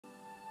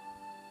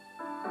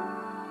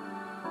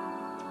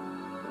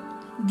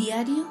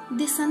Diario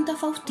de Santa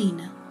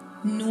Faustina,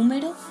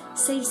 número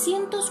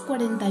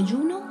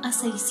 641 a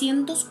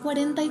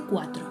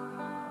 644.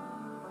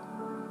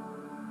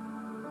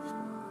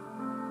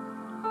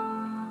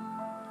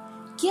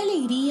 Qué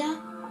alegría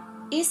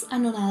es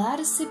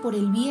anonadarse por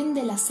el bien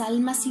de las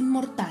almas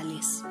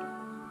inmortales.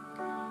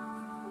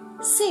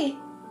 Sé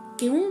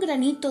que un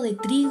granito de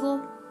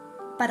trigo,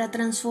 para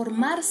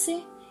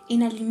transformarse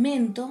en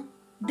alimento,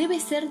 debe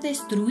ser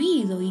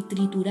destruido y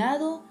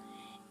triturado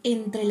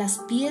entre las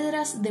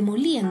piedras de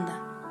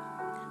molienda.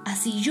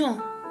 Así yo,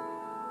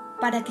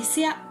 para que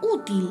sea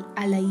útil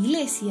a la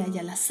Iglesia y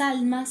a las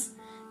almas,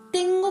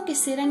 tengo que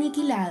ser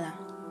aniquilada,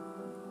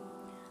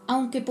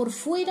 aunque por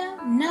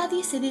fuera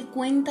nadie se dé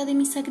cuenta de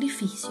mi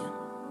sacrificio.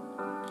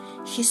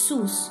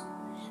 Jesús,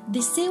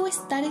 deseo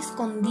estar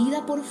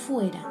escondida por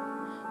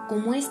fuera,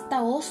 como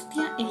esta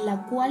hostia en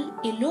la cual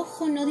el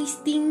ojo no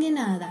distingue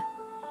nada,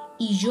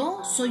 y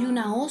yo soy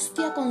una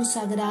hostia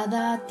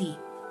consagrada a ti.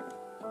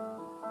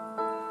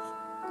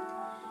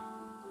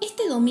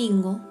 Este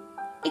domingo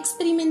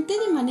experimenté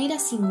de manera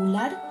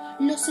singular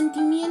los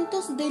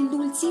sentimientos del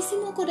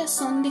dulcísimo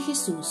corazón de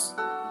Jesús.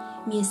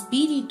 Mi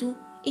espíritu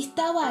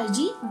estaba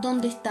allí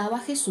donde estaba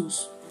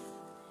Jesús.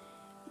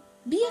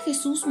 Vi a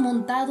Jesús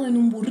montado en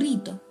un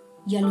burrito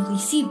y a los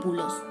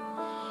discípulos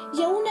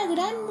y a una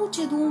gran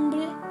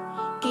muchedumbre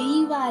que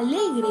iba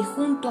alegre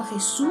junto a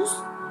Jesús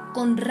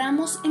con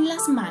ramos en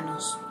las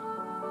manos.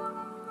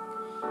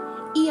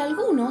 Y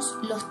algunos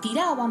los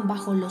tiraban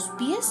bajo los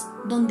pies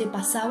donde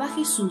pasaba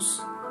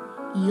Jesús,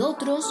 y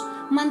otros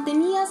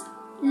mantenían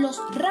los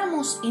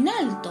ramos en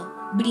alto,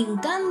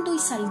 brincando y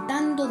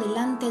saltando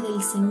delante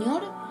del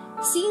Señor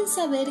sin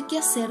saber qué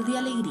hacer de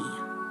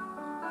alegría.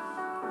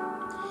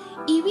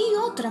 Y vi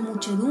otra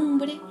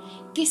muchedumbre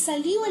que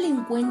salió al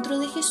encuentro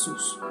de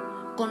Jesús,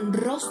 con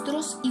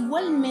rostros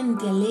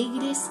igualmente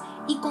alegres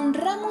y con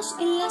ramos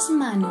en las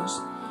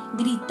manos,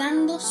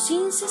 gritando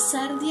sin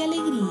cesar de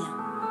alegría.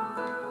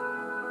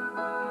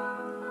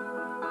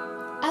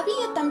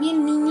 Había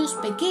también niños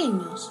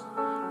pequeños,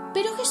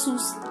 pero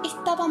Jesús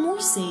estaba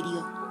muy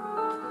serio.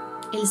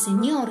 El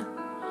Señor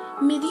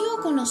me dio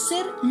a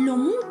conocer lo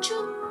mucho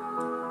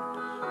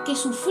que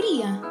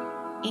sufría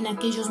en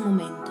aquellos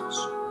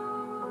momentos.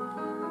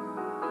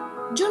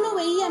 Yo no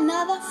veía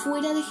nada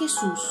fuera de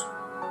Jesús,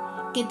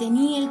 que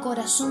tenía el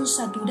corazón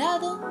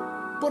saturado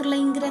por la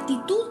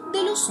ingratitud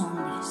de los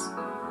hombres.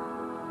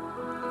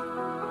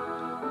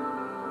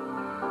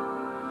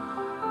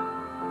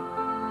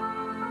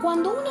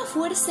 Cuando una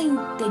fuerza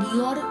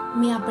interior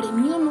me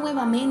apremió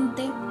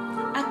nuevamente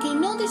a que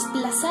no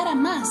desplazara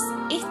más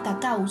esta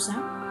causa,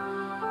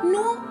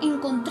 no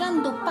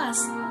encontrando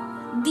paz,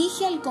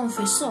 dije al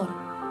confesor,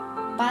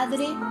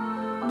 padre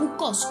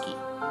Bukowski,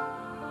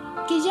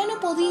 que ya no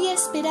podía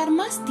esperar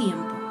más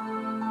tiempo.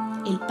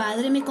 El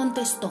padre me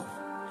contestó: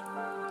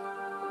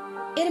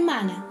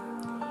 hermana,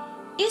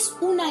 es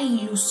una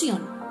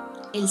ilusión.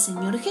 El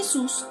Señor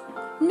Jesús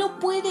no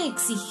puede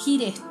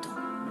exigir esto.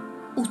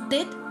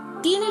 Usted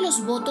tiene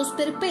los votos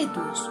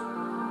perpetuos.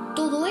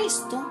 Todo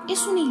esto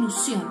es una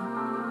ilusión.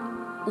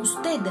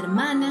 Usted,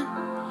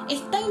 hermana,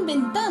 está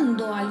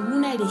inventando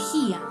alguna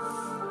herejía.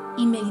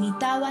 Y me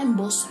gritaba en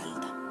voz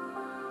alta.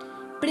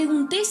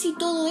 Pregunté si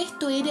todo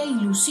esto era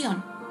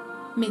ilusión.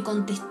 Me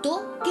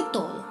contestó que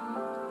todo.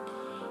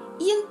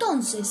 ¿Y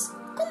entonces,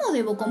 cómo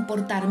debo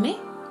comportarme?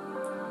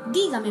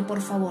 Dígame, por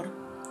favor.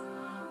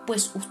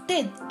 Pues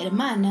usted,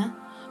 hermana,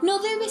 no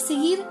debe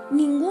seguir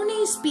ninguna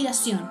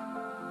inspiración.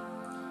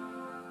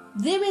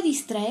 Debe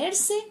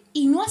distraerse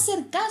y no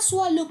hacer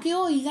caso a lo que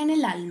oiga en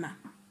el alma.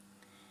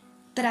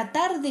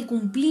 Tratar de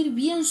cumplir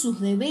bien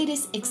sus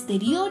deberes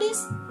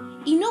exteriores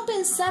y no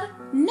pensar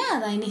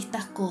nada en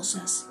estas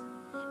cosas.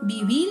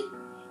 Vivir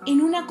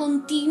en una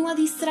continua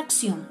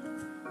distracción.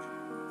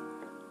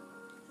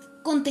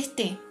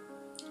 Contesté: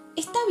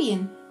 está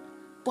bien,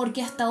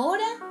 porque hasta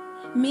ahora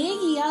me he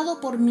guiado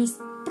por mi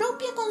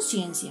propia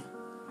conciencia.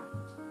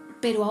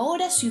 Pero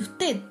ahora, si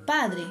usted,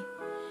 padre,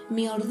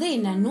 me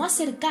ordena no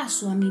hacer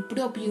caso a mi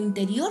propio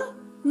interior,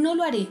 no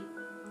lo haré.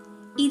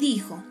 Y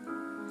dijo: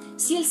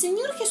 si el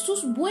Señor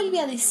Jesús vuelve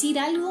a decir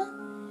algo,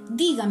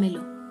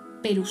 dígamelo,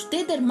 pero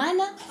usted,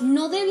 hermana,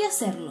 no debe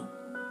hacerlo.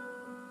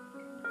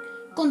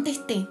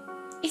 Contesté: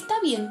 está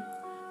bien,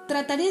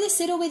 trataré de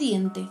ser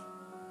obediente.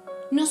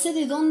 No sé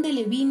de dónde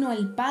le vino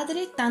al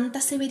padre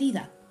tanta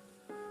severidad.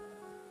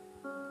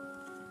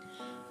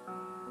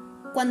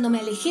 Cuando me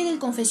alejé del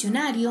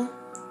confesionario,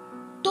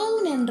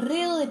 todo un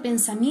enredo de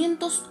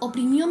pensamientos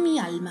oprimió mi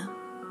alma.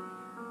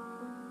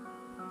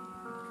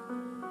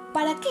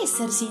 ¿Para qué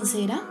ser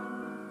sincera?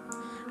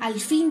 Al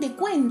fin de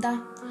cuentas,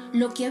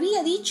 lo que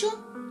había dicho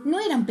no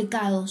eran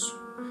pecados,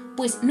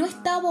 pues no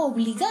estaba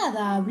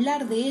obligada a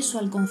hablar de eso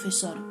al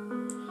confesor.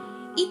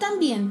 Y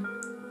también,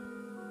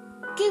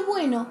 qué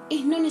bueno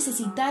es no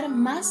necesitar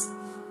más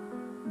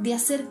de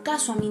hacer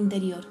caso a mi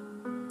interior.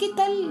 ¿Qué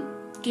tal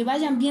que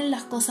vayan bien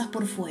las cosas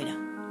por fuera?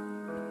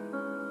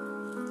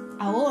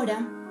 Ahora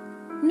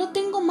no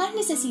tengo más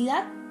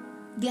necesidad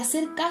de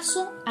hacer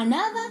caso a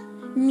nada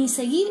ni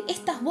seguir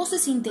estas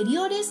voces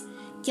interiores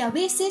que a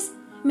veces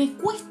me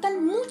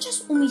cuestan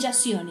muchas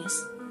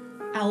humillaciones.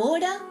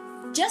 Ahora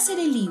ya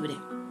seré libre.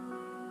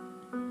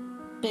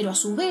 Pero a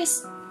su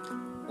vez,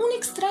 un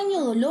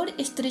extraño dolor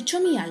estrechó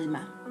mi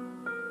alma.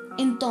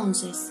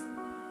 Entonces,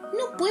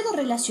 ¿no puedo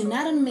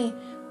relacionarme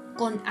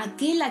con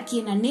aquel a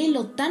quien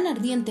anhelo tan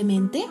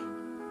ardientemente?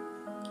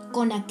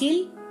 ¿Con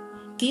aquel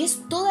que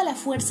es toda la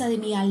fuerza de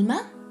mi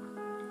alma?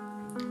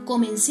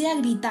 Comencé a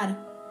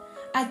gritar: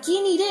 ¿a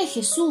quién iré,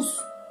 Jesús?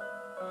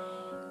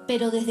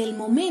 Pero desde el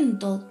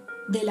momento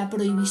de la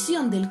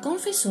prohibición del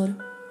confesor,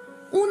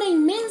 una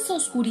inmensa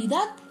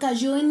oscuridad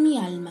cayó en mi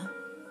alma.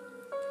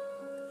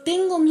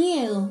 Tengo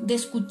miedo de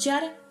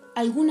escuchar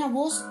alguna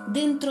voz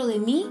dentro de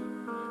mí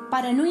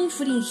para no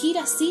infringir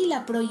así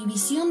la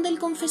prohibición del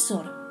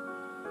confesor.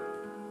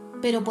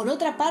 Pero por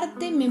otra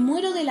parte me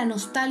muero de la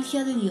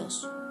nostalgia de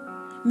Dios,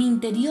 mi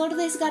interior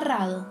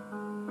desgarrado.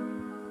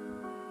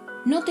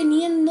 No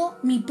teniendo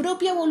mi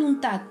propia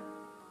voluntad,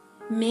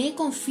 me he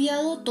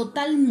confiado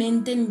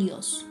totalmente en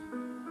Dios.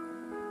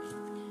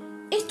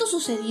 Esto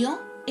sucedió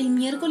el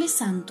miércoles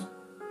santo.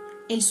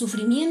 El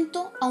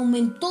sufrimiento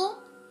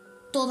aumentó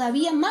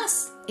todavía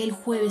más el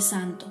jueves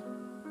santo.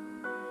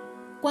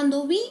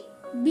 Cuando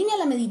vine a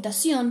la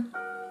meditación,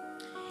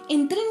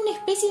 entré en una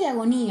especie de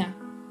agonía.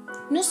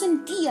 No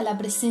sentía la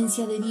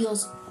presencia de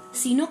Dios,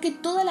 sino que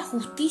toda la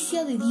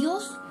justicia de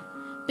Dios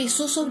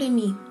pesó sobre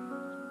mí.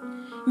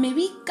 Me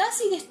vi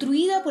casi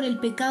destruida por el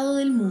pecado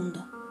del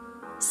mundo.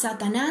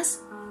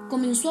 Satanás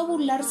comenzó a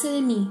burlarse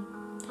de mí.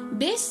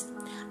 ¿Ves?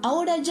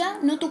 Ahora ya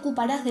no te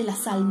ocuparás de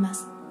las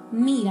almas.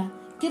 Mira,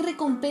 qué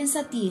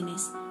recompensa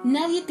tienes.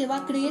 Nadie te va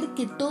a creer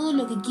que todo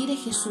lo que quiere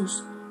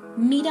Jesús.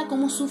 Mira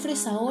cómo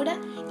sufres ahora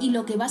y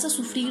lo que vas a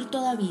sufrir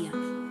todavía.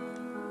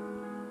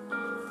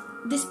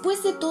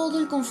 Después de todo,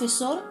 el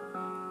confesor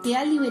te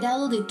ha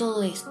liberado de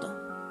todo esto.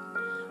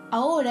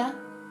 Ahora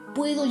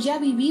puedo ya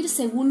vivir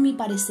según mi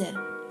parecer.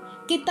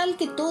 ¿Qué tal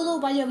que todo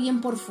vaya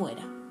bien por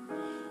fuera?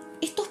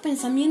 Estos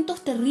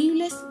pensamientos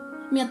terribles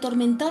me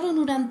atormentaron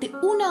durante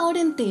 1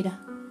 hora entera.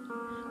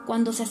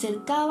 Cuando se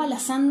acercaba la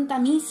Santa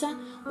Misa,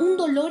 un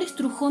dolor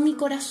estrujó mi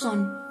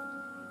corazón.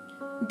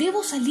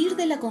 ¿Debo salir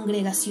de la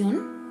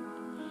congregación?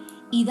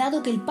 Y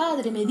dado que el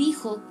Padre me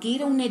dijo que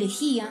era una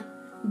herejía,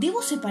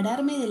 ¿debo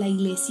separarme de la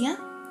iglesia?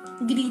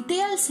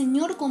 Grité al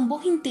Señor con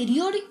voz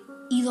interior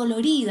y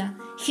dolorida: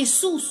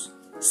 Jesús,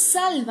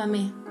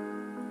 sálvame.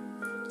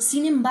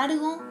 Sin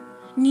embargo,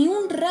 ni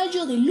un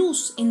rayo de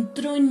luz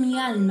entró en mi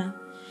alma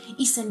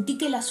y sentí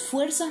que las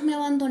fuerzas me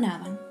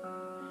abandonaban,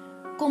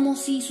 como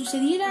si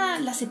sucediera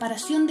la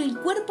separación del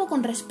cuerpo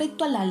con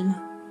respecto al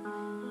alma.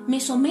 Me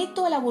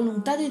someto a la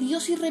voluntad de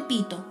Dios y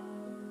repito: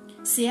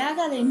 se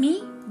haga de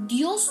mí,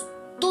 Dios,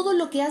 todo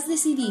lo que has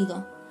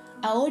decidido.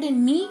 Ahora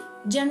en mí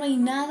ya no hay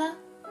nada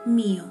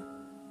mío.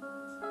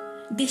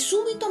 De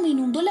súbito me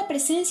inundó la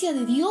presencia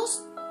de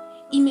Dios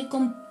y me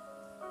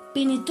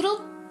penetró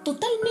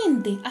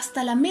totalmente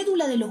hasta la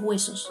médula de los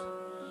huesos.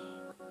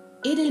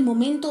 Era el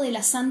momento de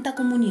la Santa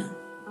Comunión.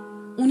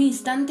 Un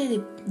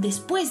instante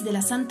después de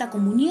la Santa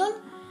Comunión,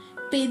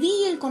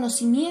 perdí el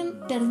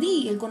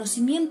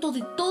conocimiento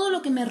de todo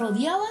lo que me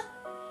rodeaba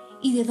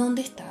y de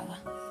dónde estaba.